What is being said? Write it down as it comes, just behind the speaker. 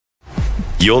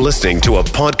You're listening to a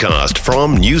podcast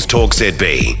from News Talk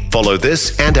ZB. Follow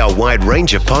this and our wide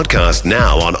range of podcasts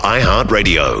now on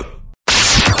iHeartRadio.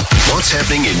 What's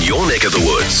happening in your neck of the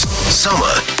woods?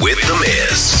 Summer with the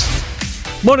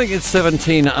Mayors. Morning, it's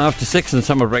 17 after 6 and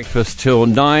summer breakfast till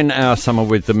 9. Our Summer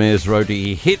with the Mayors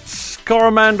roadie hits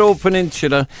Coromandel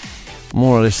Peninsula.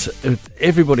 More or less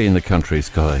everybody in the country's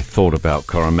got a thought about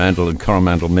Coromandel, and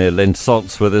Coromandel Mayor Len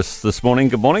Salt's with us this morning.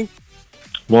 Good morning.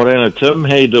 Morning, Tim.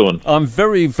 How you doing? I'm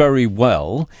very, very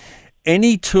well.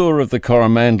 Any tour of the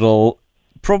Coromandel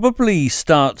probably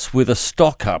starts with a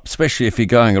stock up, especially if you're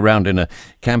going around in a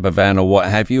camper van or what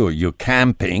have you, or you're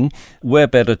camping. Where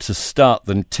better to start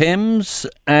than Thames?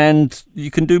 And you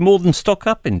can do more than stock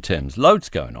up in Thames. Loads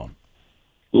going on.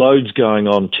 Loads going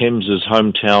on. Thames is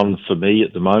hometown for me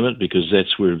at the moment because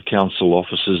that's where council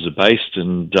offices are based,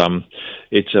 and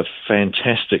it's a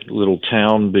fantastic little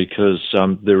town because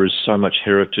there is so much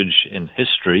heritage and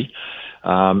history,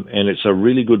 and it's a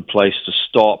really good place to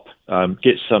stop,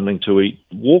 get something to eat,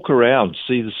 walk around,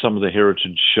 see some of the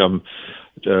heritage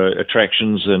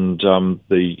attractions, and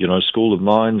the School of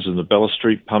Mines and the Bella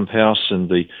Street Pump House and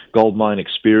the Gold Mine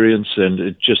Experience, and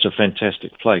it's just a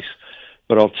fantastic place.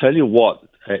 But I'll tell you what,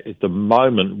 at the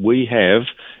moment we have,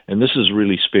 and this is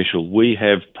really special, we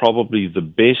have probably the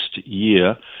best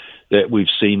year that we've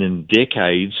seen in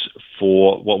decades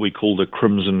for what we call the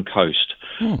Crimson Coast.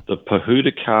 The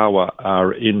Pahudakawa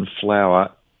are in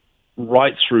flower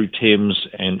right through Thames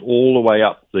and all the way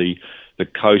up the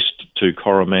coast to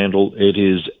Coromandel. It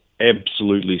is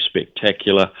absolutely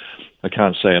spectacular. I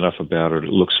can't say enough about it. It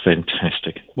looks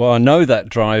fantastic. Well, I know that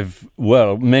drive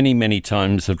well. Many, many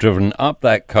times I've driven up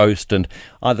that coast and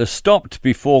either stopped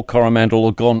before Coromandel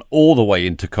or gone all the way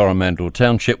into Coromandel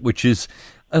Township, which is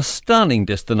a stunning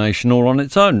destination all on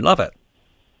its own. Love it.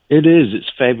 It is.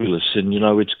 It's fabulous. And,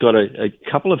 it's got a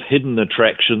couple of hidden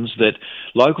attractions that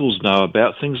locals know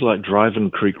about, things like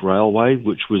Driven Creek Railway,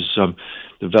 which was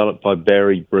developed by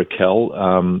Barry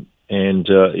Brickell, and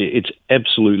it's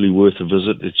absolutely worth a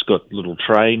visit. It's got a little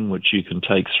train which you can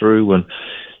take through, and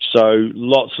so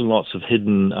lots and lots of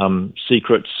hidden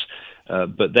secrets.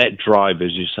 But that drive,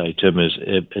 as you say, Tim, is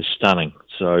stunning.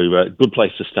 So good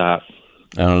place to start.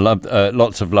 And I love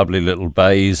lots of lovely little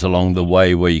bays along the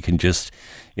way where you can just,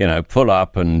 pull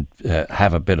up and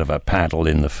have a bit of a paddle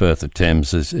in the Firth of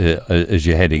Thames as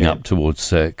you're heading up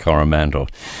towards Coromandel.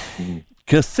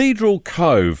 Cathedral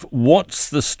Cove, what's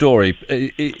the story?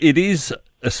 It is,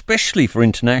 especially for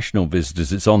international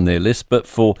visitors, it's on their list, but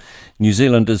for New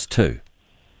Zealanders too.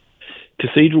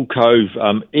 Cathedral Cove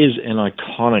is an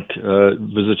iconic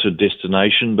visitor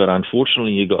destination, but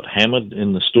unfortunately you got hammered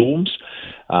in the storms.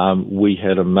 We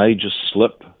had a major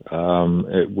slip,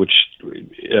 which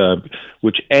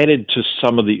added to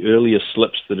some of the earlier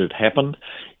slips that had happened.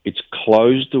 It's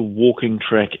closed the walking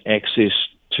track access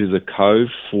to the cove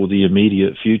for the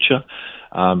immediate future,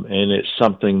 and it's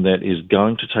something that is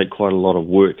going to take quite a lot of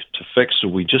work to fix. So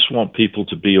we just want people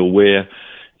to be aware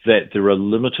that there are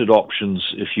limited options.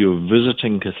 If you're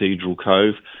visiting Cathedral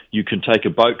Cove, you can take a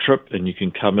boat trip and you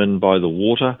can come in by the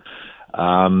water.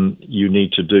 You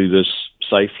need to do this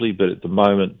safely, but at the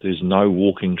moment there's no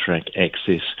walking track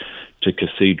access to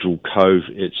Cathedral Cove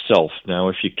itself. Now,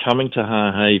 if you're coming to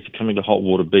Hahei, if you're coming to Hot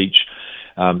Water Beach,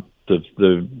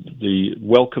 the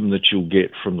welcome that you'll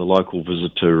get from the local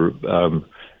visitor,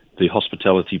 the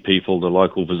hospitality people, the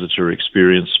local visitor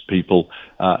experience people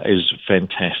is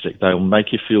fantastic. They'll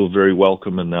make you feel very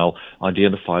welcome, and they'll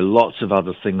identify lots of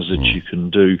other things that you can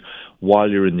do while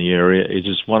you're in the area. It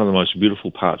is one of the most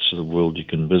beautiful parts of the world you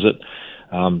can visit,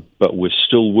 but we're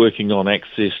still working on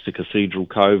access to Cathedral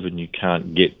Cove, and you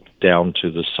can't get down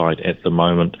to the site at the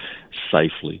moment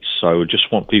safely. So I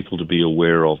just want people to be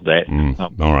aware of that.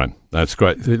 All right. That's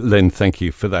great. Len, thank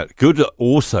you for that. Good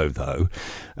also, though,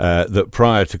 that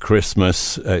prior to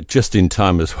Christmas, just in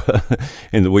time as well,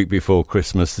 in the week before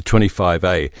Christmas, the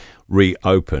 25A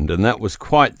reopened. And that was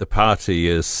quite the party,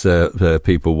 as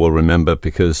people will remember,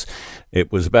 because it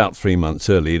was about 3 months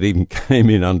early. It even came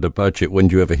in under budget. When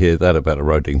do you ever hear that about a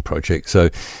roading project? So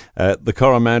the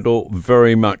Coromandel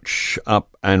very much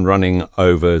up and running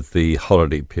over the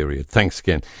holiday period. Thanks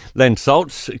again. Len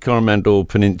Salt, Coromandel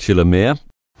Peninsula Mayor.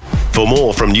 For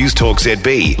more from News Talk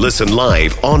ZB, listen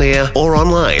live, on air or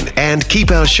online, and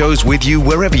keep our shows with you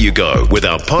wherever you go with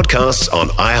our podcasts on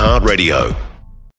iHeartRadio.